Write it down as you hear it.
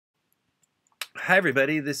Hi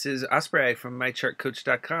everybody, this is Osprey from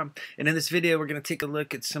MyChartCoach.com, and in this video we're going to take a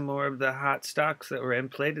look at some more of the hot stocks that were in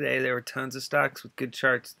play today. There were tons of stocks with good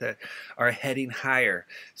charts that are heading higher.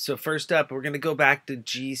 So first up, we're going to go back to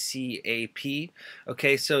GCAP.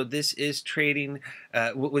 Okay, so this is trading,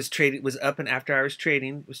 was up in after hours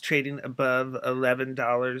trading, was trading above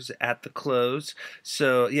 $11 at the close.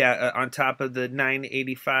 So yeah, on top of the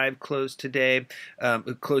 985 close today,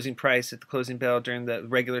 closing price at the closing bell during the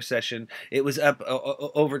regular session, it was up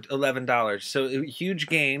over $11. So a huge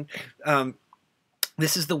gain.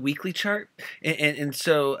 This is the weekly chart, and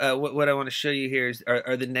so what I want to show you here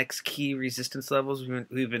are the next key resistance levels.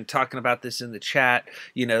 We've been talking about this in the chat.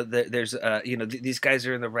 You know, there's these guys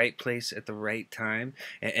are in the right place at the right time,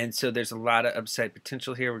 and so there's a lot of upside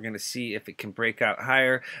potential here. We're going to see if it can break out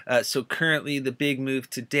higher. So currently, the big move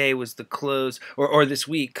today was the close, or this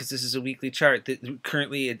week, because this is a weekly chart.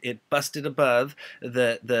 Currently, it busted above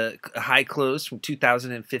the high close from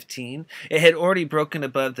 2015. It had already broken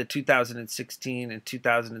above the 2016 and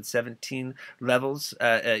 2017 levels.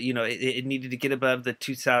 It needed to get above the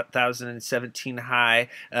 2017 high.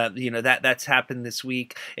 That's happened this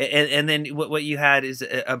week. And then what you had is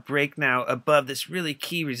a break now above this really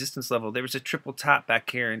key resistance level. There was a triple top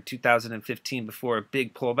back here in 2015 before a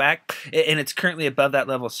big pullback, and it's currently above that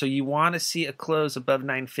level. So you want to see a close above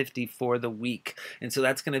 950 for the week, and so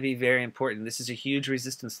that's going to be very important. This is a huge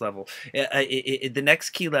resistance level. The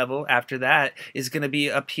next key level after that is going to be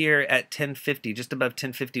up here at 1050, just above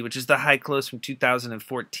 1050, which is the high close from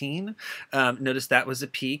 2014. Notice that was a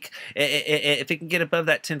peak. If it can get above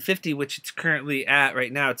that 1050, which it's currently at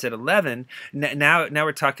right now, it's at 11. Now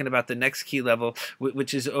we're talking about the next key level,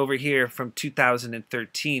 which is over here from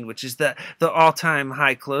 2013, which is the all-time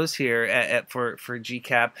high close here for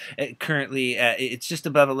GCAP. Currently, it's just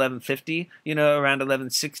above 1150, around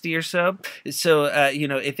 1160 or so. So,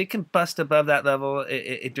 if it can bust above that level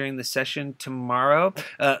during the session tomorrow,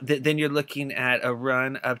 then you're looking at a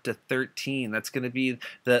run up to 13. That's going to be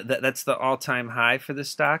that's the all-time high for the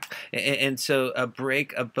stock, and so a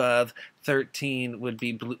break above 13 would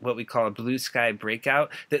be what we call a blue sky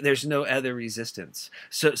breakout. There's no other resistance.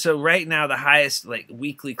 So right now the highest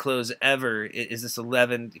weekly close ever is this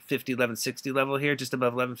 1150, 1160 level here, just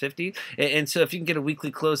above 1150. And so if you can get a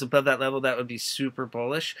weekly close above that level, that would be super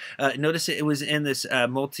bullish. Notice it was in this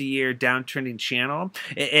multi-year downtrending channel,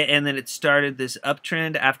 and then it started this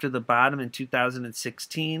uptrend after the bottom in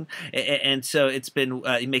 2016, and so it's been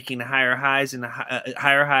making higher highs and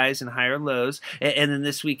higher lows, and then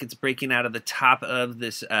this week it's breaking out of the top of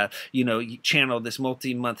this channel, this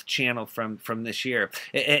multi-month channel from this year,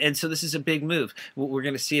 and so this is a big move. We're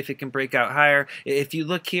going to see if it can break out higher. If you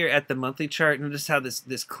look here at the monthly chart, notice how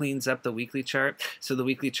this cleans up the weekly chart. So the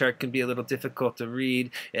weekly chart can be a little difficult to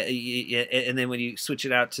read, and then when you switch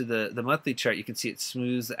it out to the monthly chart, you can see it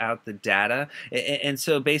smooths out the data, and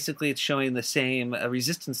so basically it's showing the same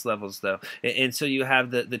resistance levels though, and so you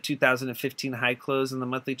have the 2015 high close on the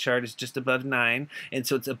monthly chart is just above 9, and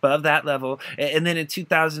so it's above that level. And then in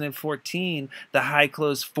 2014 the high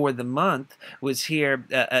close for the month was here,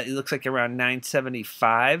 it looks like around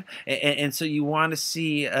 975, and so you want to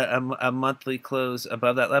see a monthly close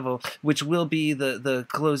above that level, which will be the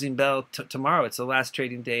closing bell tomorrow. It's the last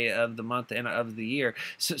trading day of the month and of the year,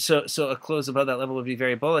 so a close above that level would be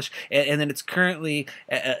very bullish, and then it's currently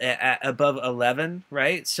above 11,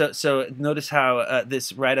 right? So notice how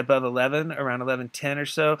this right above 11, around 1110 or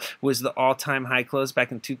so, was the all-time high close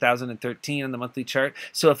back in 2013 on the monthly chart.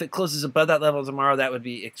 So if it closes above that level tomorrow, that would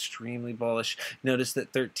be extremely bullish. Notice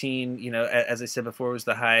that 13, as I said before, was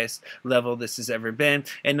the highest level this has ever been,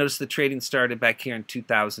 and notice the trading started back here in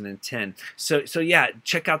 2010. So yeah,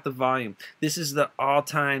 check out the volume. This is the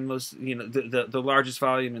all-time most, the largest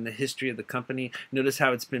volume in the history of the company. Notice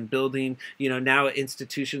how it's been building. Now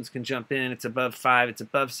institutions can jump in. It's above 5. It's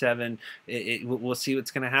above 7. We'll see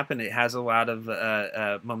what's going to happen. It has a lot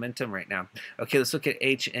of momentum right now. Okay, let's look at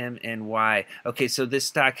HMNY. Okay, so this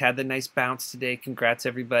stock had the nice bounce today. Congrats,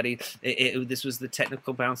 everybody. This was the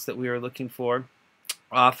technical bounce that we were looking for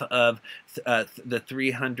off of the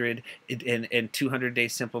 300 and 200-day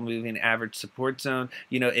simple moving average support zone.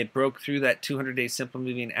 It broke through that 200-day simple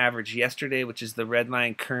moving average yesterday, which is the red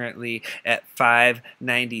line currently at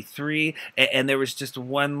 593, and there was just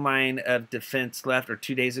one line of defense left, or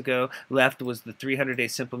 2 days ago left, was the 300-day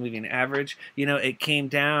simple moving average. It came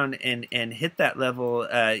down and hit that level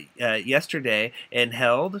yesterday and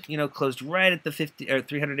held, closed right at the 50 or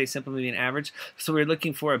 300-day simple moving average. So we're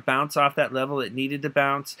looking for a bounce off that level. It needed to bounce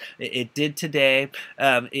bounce. It did today.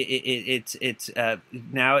 Now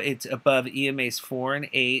it's above EMA's 4 and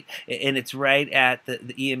 8, and it's right at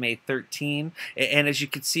the EMA 13. And as you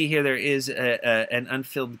can see here, there is an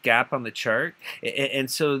unfilled gap on the chart. And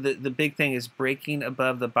so the big thing is breaking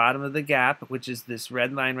above the bottom of the gap, which is this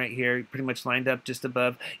red line right here, pretty much lined up just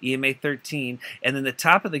above EMA 13. And then the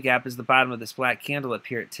top of the gap is the bottom of this black candle up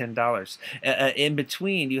here at $10. In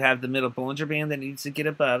between, you have the middle Bollinger Band that needs to get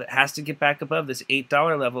above. It has to get back above this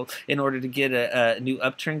 $8 level in order to get a new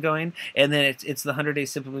uptrend going. And then it's the 100-day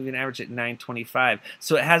simple moving average at 925.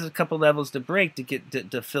 So it has a couple levels to break to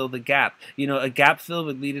get to fill the gap. You know, a gap fill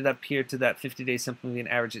would lead it up here to that 50-day simple moving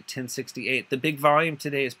average at 1068. The big volume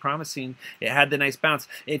today is promising. It had the nice bounce.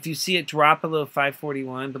 If you see it drop below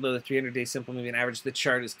 541, below the 300-day simple moving average, the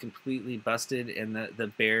chart is completely busted and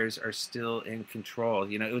the bears are still in control.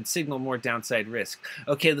 You know, it would signal more downside risk.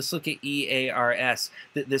 Okay, let's look at EARS.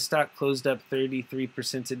 This stock closed up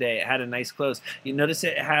 33% today. It had a nice close. You notice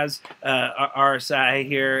it has RSI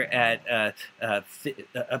here at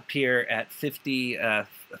up here at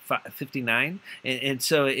 59, and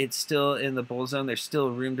so it's still in the bull zone. There's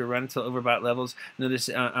still room to run until overbought levels. Notice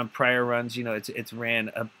on prior runs, you know, it's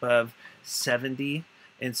ran above 70.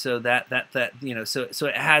 And so that you know, so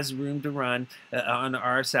it has room to run on the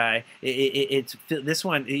RSI. It's this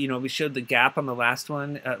one, you know, we showed the gap on the last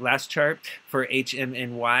one, last chart for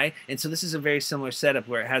HMNY, and so this is a very similar setup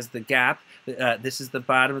where it has the gap. This is the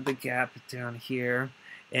bottom of the gap down here,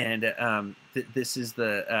 and this is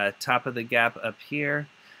the top of the gap up here.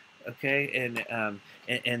 Okay,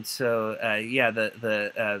 and so yeah,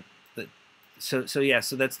 so yeah,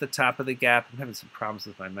 so that's the top of the gap. I'm having some problems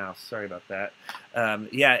with my mouse. Sorry about that.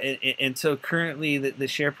 Yeah, and so currently the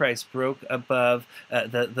share price broke above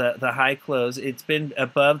the high close. It's been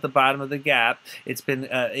above the bottom of the gap. It's been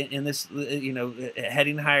in this, you know,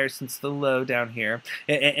 heading higher since the low down here.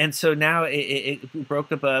 And so now it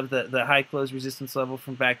broke above the high close resistance level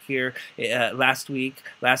from back here last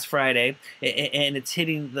Friday, and it's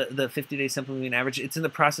hitting the 50-day simple moving average. It's in the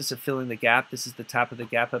process of filling the gap. This is the top of the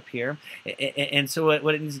gap up here. And so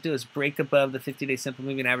what it needs to do is break above the 50-day simple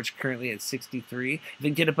moving average currently at 63. If it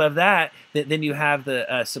can get above that, then you have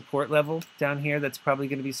the support level down here. That's probably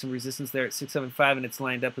going to be some resistance there at 675, and it's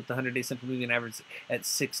lined up with the 100-day simple moving average at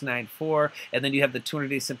 694. And then you have the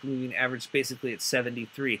 200-day simple moving average basically at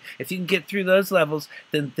 73. If you can get through those levels,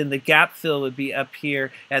 then the gap fill would be up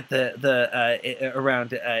here at the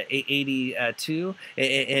around 82,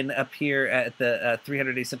 and up here at the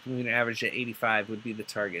 300-day simple moving average at 85 would be the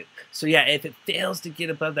target. So yeah, if it fails to get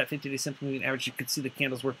above that 50-day simple moving average, you can see the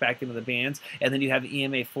candles work back into the bands, and then you have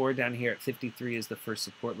EMA 4 down here at 53 as the first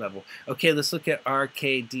support level. Okay, let's look at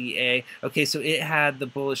RKDA. Okay, so it had the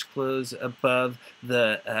bullish close above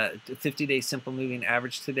the 50-day simple moving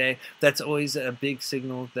average today. That's always a big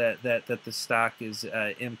signal that the stock is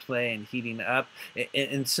in play and heating up.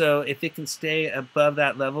 And so if it can stay above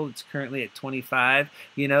that level, it's currently at 25.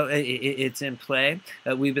 You know, it's in play.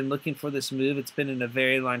 We've been looking for this move. It's been in a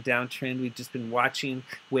very long downtrend. We've just been watching,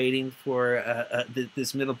 waiting for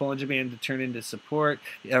this middle Bollinger Band to turn into support,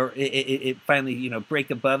 or it finally, you know,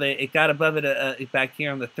 break above it. It got above it back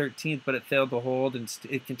here on the 13th, but it failed to hold, and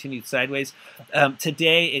it continued sideways.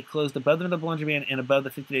 Today, it closed above the middle Bollinger Band and above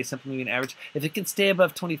the 50-day simple moving average. If it can stay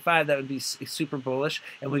above 25, that would be super bullish,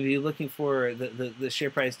 and we'd be looking for the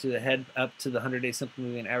share price to head up to the 100-day simple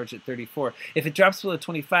moving average at 34. If it drops below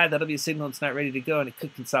 25, that'll be a signal it's not ready to go, and it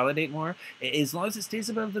could consolidate more. As long as it stays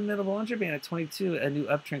above the middle Bollinger Band at 22, a new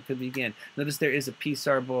uptrend could begin. Notice there is a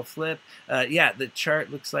PSAR bull flip. Yeah, the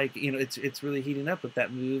chart looks like, you know, it's really heating up with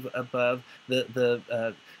that move above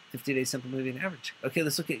the 50-day simple moving average. Okay,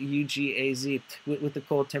 let's look at UGAZ. With the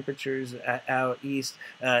cold temperatures out east,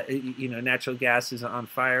 you know, natural gas is on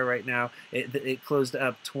fire right now. It closed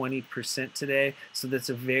up 20% today, so that's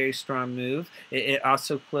a very strong move. It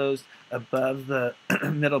also closed above the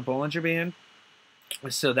middle Bollinger Band.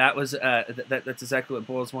 So that was that's exactly what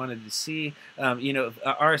bulls wanted to see. You know,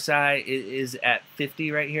 RSI is at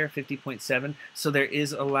 50 right here, 50.7. So there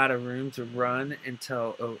is a lot of room to run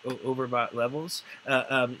until overbought levels.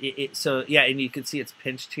 So yeah, and you can see it's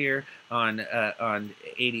pinched here on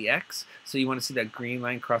 80x. So you want to see that green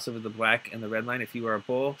line cross over the black and the red line if you are a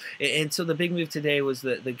bull. And so the big move today was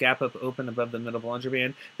the gap up open above the middle Bollinger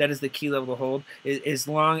Band. That is the key level to hold. As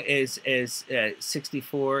long as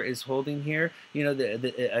 64 is holding here, you know,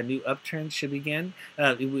 a new uptrend should begin.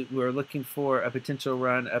 We're looking for a potential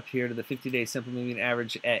run up here to the 50-day simple moving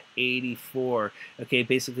average at 84. Okay,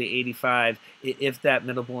 basically 85 if that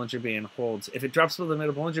middle Bollinger Band holds. If it drops below the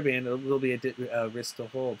middle Bollinger Band, it will be a risk to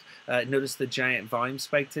hold. Notice the giant volume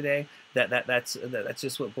spike today. That's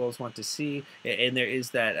just what bulls want to see, and there is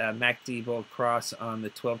that MACD bull cross on the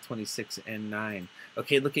 1226 and 9.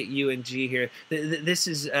 Okay, look at UNG here. This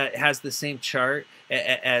is has the same chart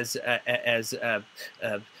as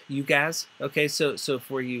UGAZ. Okay, so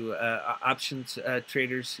for you options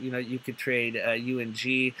traders, you could trade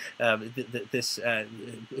UNG. This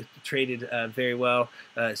traded very well.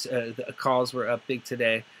 The calls were up big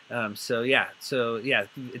today. So yeah,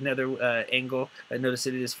 another angle. Notice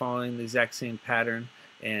it is following the exact same pattern,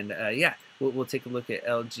 and yeah, we'll take a look at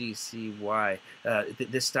LGCY.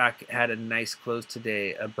 This stock had a nice close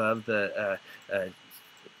today above the.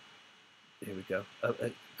 Here we go.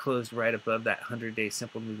 Closed right above that 100-day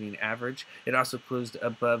simple moving average. It also closed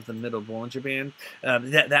above the middle Bollinger Band.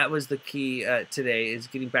 That was the key today, is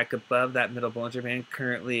getting back above that middle Bollinger Band,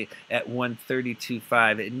 currently at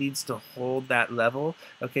 132.5. It needs to hold that level.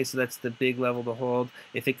 Okay, so that's the big level to hold.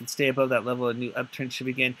 If it can stay above that level, a new uptrend should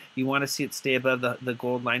begin. You want to see it stay above the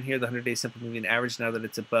gold line here, the 100-day simple moving average, now that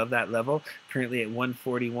it's above that level, currently at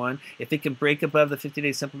 141. If it can break above the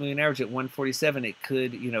 50-day simple moving average at 147, it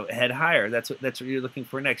could, head higher. That's what you're looking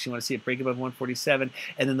for next. You want to see it break above 147,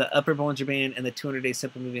 and then the upper Bollinger Band and the 200-day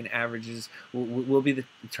simple moving averages will be the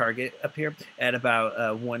target up here at about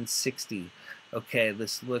 160. Okay,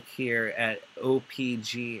 let's look here at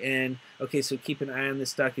OPGN. Okay, so keep an eye on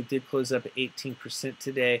this stock. It did close up 18%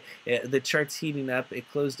 today. The chart's heating up. It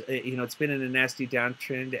closed, it's been in a nasty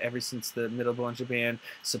downtrend ever since the middle Bollinger Band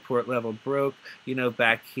support level broke,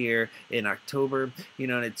 back here in October,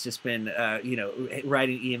 and it's just been,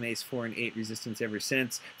 riding EMAs 4 and 8 resistance ever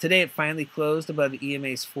since. Today, it finally closed above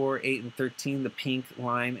EMAs 4, 8, and 13, the pink,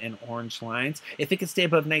 lime, and orange lines. If it could stay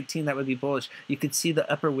above 19, that would be bullish. You could see the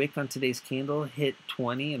upper wick on today's candle hit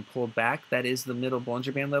 20 and pulled back. That is the middle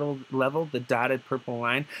Bollinger Band level, the dotted purple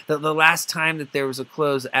line. The last time that there was a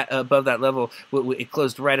close above that level, it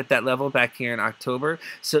closed right at that level back here in October.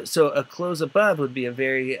 So a close above would be a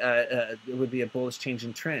very would be a bullish change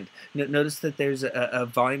in trend. Notice that there's a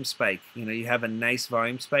volume spike. You have a nice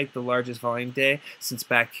volume spike, the largest volume day since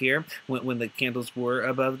back here when the candles were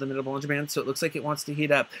above the middle Bollinger Band. So it looks like it wants to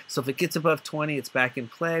heat up. So if it gets above 20, it's back in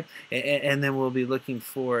play, and then we'll be looking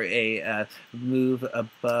for a move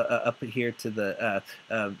up here to the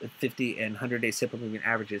 50 and 100-day simple moving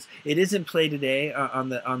averages. It is in play today on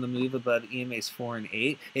the move above EMAs 4 and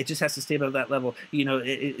 8. It just has to stay above that level.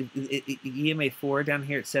 EMA 4 down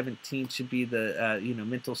here at 17 should be the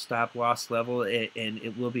mental stop loss level, and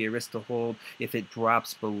it will be a risk to hold if it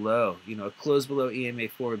drops below. A close below EMA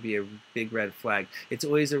 4 would be a big red flag. It's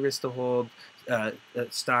always a risk to hold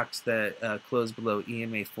stocks that close below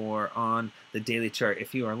EMA 4 on the daily chart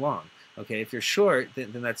if you are long. Okay, if you're short,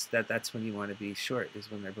 then that's when you want to be short,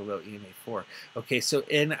 is when they're below EMA 4. Okay, so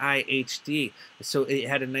NIHD, so it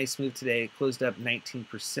had a nice move today. It closed up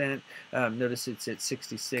 19%. Notice it's at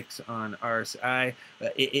 66 on RSI.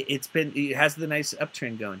 It has the nice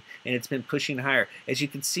uptrend going, and it's been pushing higher. As you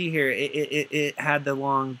can see here, it had the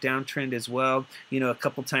long downtrend as well. A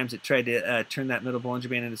couple times it tried to turn that middle Bollinger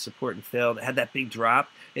Band into support and failed. It had that big drop.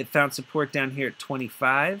 It found support down here at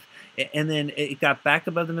 25, and then it got back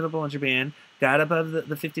above the middle Bollinger Band, got above the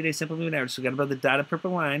 50-day simple moving average, so got above the dotted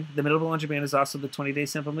purple line. The middle Bollinger Band is also the 20-day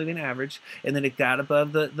simple moving average, and then it got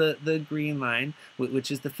above the green line,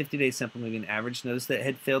 which is the 50-day simple moving average. Notice that it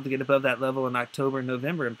had failed to get above that level in October and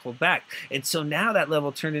November and pulled back. And so now that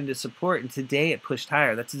level turned into support, and today it pushed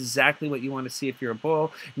higher. That's exactly what you want to see if you're a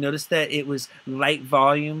bull. Notice that it was light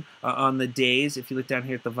volume on the days. If you look down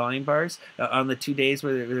here at the volume bars, on the 2 days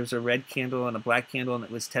where there was a red candle and a black candle, and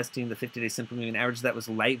it was testing the 50-day simple moving average, that was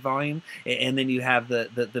light volume. And then you have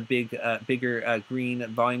the bigger green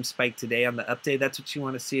volume spike today on the up day. That's what you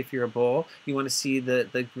want to see if you're a bull. You want to see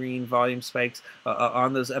the green volume spikes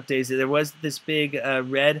on those up days. There was this big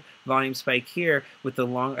red volume spike here with the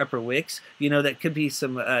long upper wicks. That could be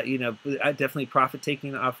some definitely profit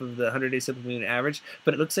taking off of the 100-day simple moving average,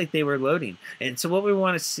 but it looks like they were loading. And so what we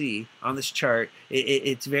want to see on this chart,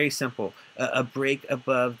 it's very simple. A break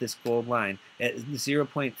above this gold line at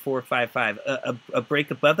 0.455, a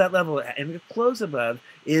break above that level and a close above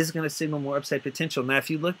is going to signal more upside potential. Now, if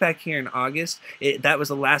you look back here in August, that was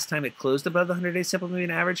the last time it closed above the 100-day simple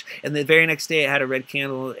moving average, and the very next day it had a red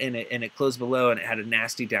candle and it closed below, and it had a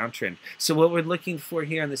nasty downtrend. So what we're looking for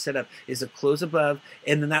here on the setup is a close above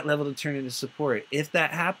and then that level to turn into support. If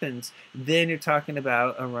that happens, then you're talking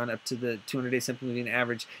about a run up to the 200-day simple moving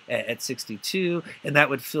average at 62, and that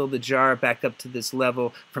would fill the jar back up to this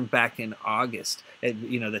level from back in August.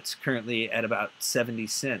 That's currently at about 70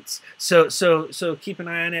 cents. So keep an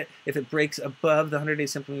eye on it. If it breaks above the 100-day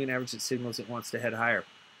simple moving average, it signals it wants to head higher.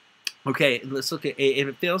 Okay, let's look at if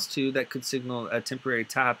it fails to, that could signal a temporary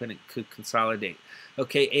top and it could consolidate.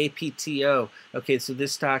 Okay, APTO. Okay, so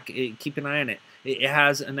this stock, keep an eye on it. It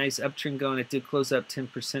has a nice uptrend going. It did close up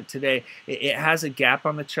 10% today. It has a gap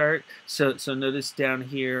on the chart. So notice down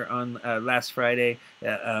here on last Friday,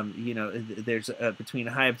 there's between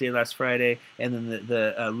a high of day last Friday and then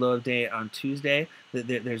the low of day on Tuesday,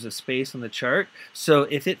 there's a space on the chart. So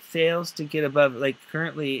if it fails to get above, like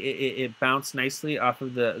currently it bounced nicely off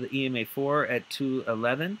of the EMA 4 at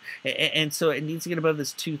 211, and so it needs to get above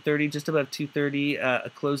this 230, just above 230 a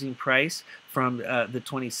closing price from the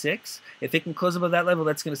 26. If it can close above that level,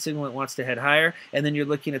 that's going to signal it wants to head higher, and then you're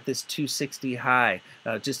looking at this 260 high,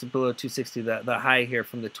 just below 260. The high here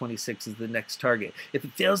from the 26 is the next target. If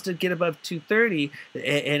it fails to get above 230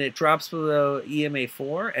 and it drops below EMA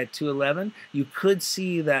 4 at 211, you could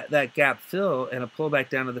see that gap fill and a pullback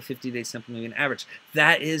down to the 50-day simple moving average.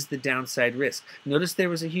 That is the downside risk. Notice there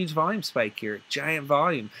was a huge volume spike here, giant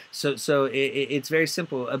volume. So it's very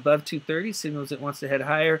simple. Above 230 signals it wants to head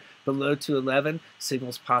higher. Below 211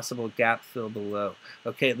 signals possible gap fill below.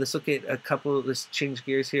 Okay, let's look at a couple. Let's change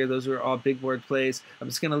gears here. Those are all big board plays. I'm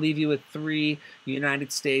just going to leave you with 3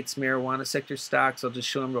 United States marijuana sector stocks. I'll just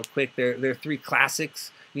show them real quick. They're 3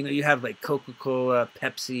 classics. You have like Coca-Cola,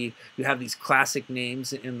 Pepsi. You have these classic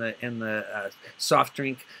names in the soft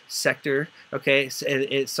drink sector. Okay,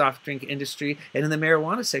 soft drink industry, and in the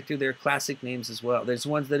marijuana sector, there are classic names as well. There's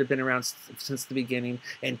ones that have been around since the beginning,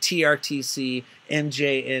 and TRTC,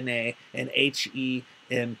 MJNA, and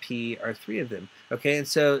HEMP are 3 of them. Okay, and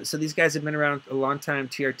so these guys have been around a long time.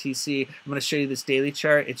 TRTC. I'm going to show you this daily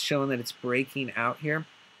chart. It's showing that it's breaking out here.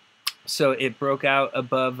 So it broke out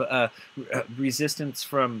above resistance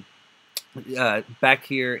from back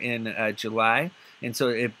here in July, and so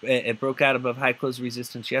it broke out above high close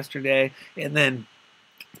resistance yesterday, and then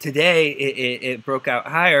today it broke out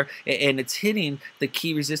higher, and it's hitting the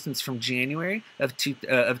key resistance from January of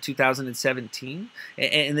 2017.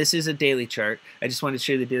 And this is a daily chart. I just wanted to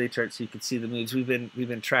show you the daily chart so you can see the moves. We've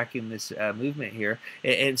been tracking this movement here,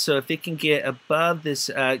 and so if it can get above this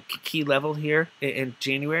key level here in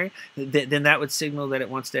January, then that would signal that it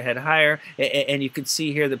wants to head higher. And you can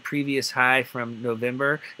see here the previous high from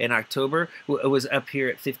November and October was up here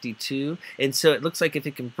at 52, and so it looks like if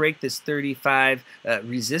it can break this 35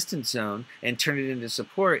 resistance zone and turn it into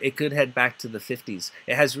support, it could head back to the 50s.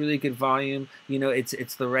 It has really good volume.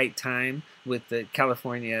 It's the right time with the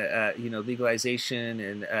California legalization,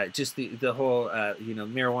 and just the whole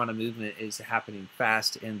marijuana movement is happening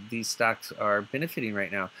fast, and these stocks are benefiting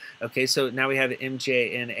right now. Okay, so now we have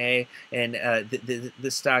MJNA, and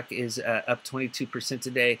this stock is up 22%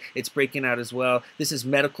 today. It's breaking out as well. This is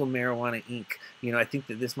Medical Marijuana Inc. I think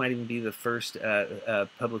that this might even be the first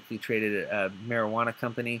publicly traded marijuana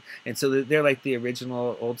company, and so they're like the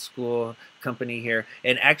original old school company here.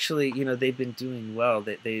 And actually, they've been doing well.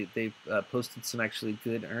 They've posted some actually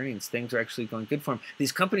good earnings. Things are actually going good for them.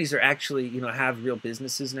 These companies are actually, have real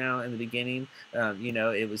businesses now. In the beginning,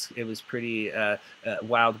 it was pretty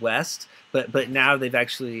Wild West, but now they've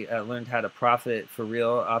actually learned how to profit for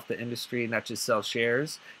real off the industry, not just sell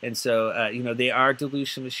shares. And so, they are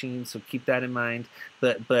dilution machines, so keep that in mind.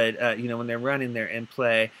 But when they're running, they're in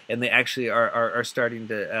play, and they actually are starting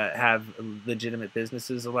to have legitimate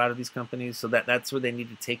businesses, a lot of these companies, so that's where they need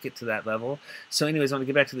to take it to that level. So anyways, I want to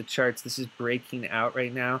get back to the charts. This is breaking out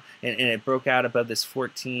right now, and it broke out above this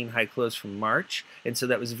 14 high close from March, and so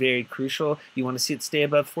that was very crucial. You want to see it stay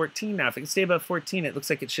above 14 now. If it can stay above 14, it looks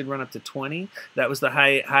like it should run up to 20. That was the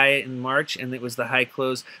high in March, and it was the high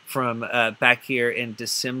close from back here in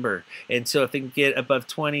December. And so if it can get above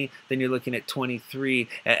 20, then you're looking at 23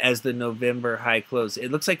 as the November high close.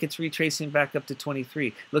 It looks like it's retracing back up to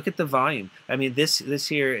 23. Look at the volume. I mean, this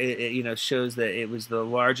here shows that it was the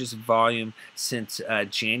largest volume since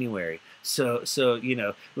January. So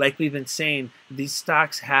like we've been saying, these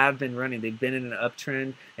stocks have been running. They've been in an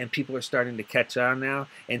uptrend, and people are starting to catch on now.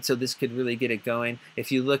 And so this could really get it going.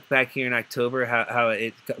 If you look back here in October, how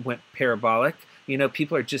it went parabolic,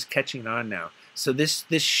 people are just catching on now. So this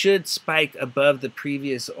should spike above the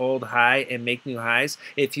previous old high and make new highs.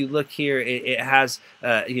 If you look here, it has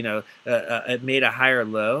it made a higher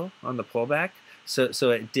low on the pullback. So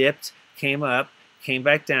it dipped, came up, came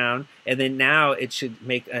back down, and then now it should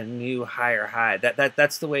make a new higher high.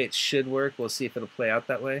 That's the way it should work. We'll see if it'll play out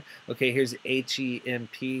that way. Okay, here's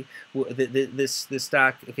HEMP. This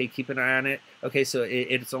stock. Okay, keep an eye on it. Okay, so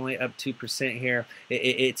it's only up 2% here.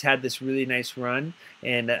 It's had this really nice run,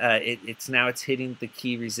 and it's hitting the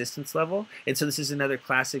key resistance level. And so this is another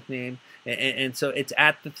classic name. And so it's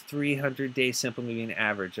at the 300-day simple moving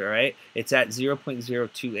average, all right? It's at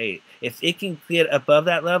 0.028. If it can get above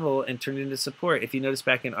that level and turn into support, if you notice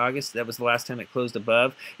back in August, that was the last time it closed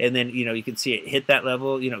above, and then you can see it hit that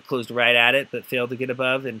level, closed right at it, but failed to get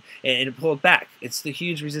above, and it pulled back. It's the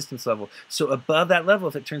huge resistance level. So above that level,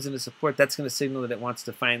 if it turns into support, that's going to signal that it wants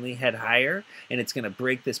to finally head higher, and it's going to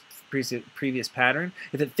break this previous pattern.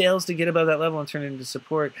 If it fails to get above that level and turn into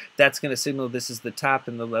support, that's going to signal this is the top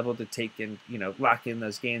and the level to take and lock in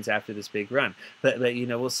those gains after this big run. But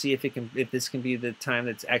we'll see if this can be the time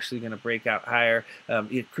that's actually going to break out higher.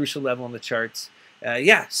 Crucial level on the charts.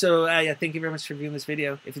 Yeah, thank you very much for viewing this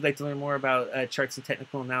video. If you'd like to learn more about charts and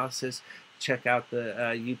technical analysis, check out the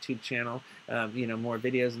YouTube channel, more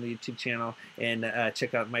videos on the YouTube channel, and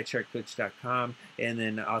check out mychartcoach.com. And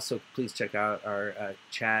then also please check out our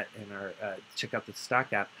chat and check out the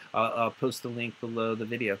stock app. I'll post the link below the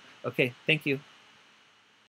video. Okay, thank you.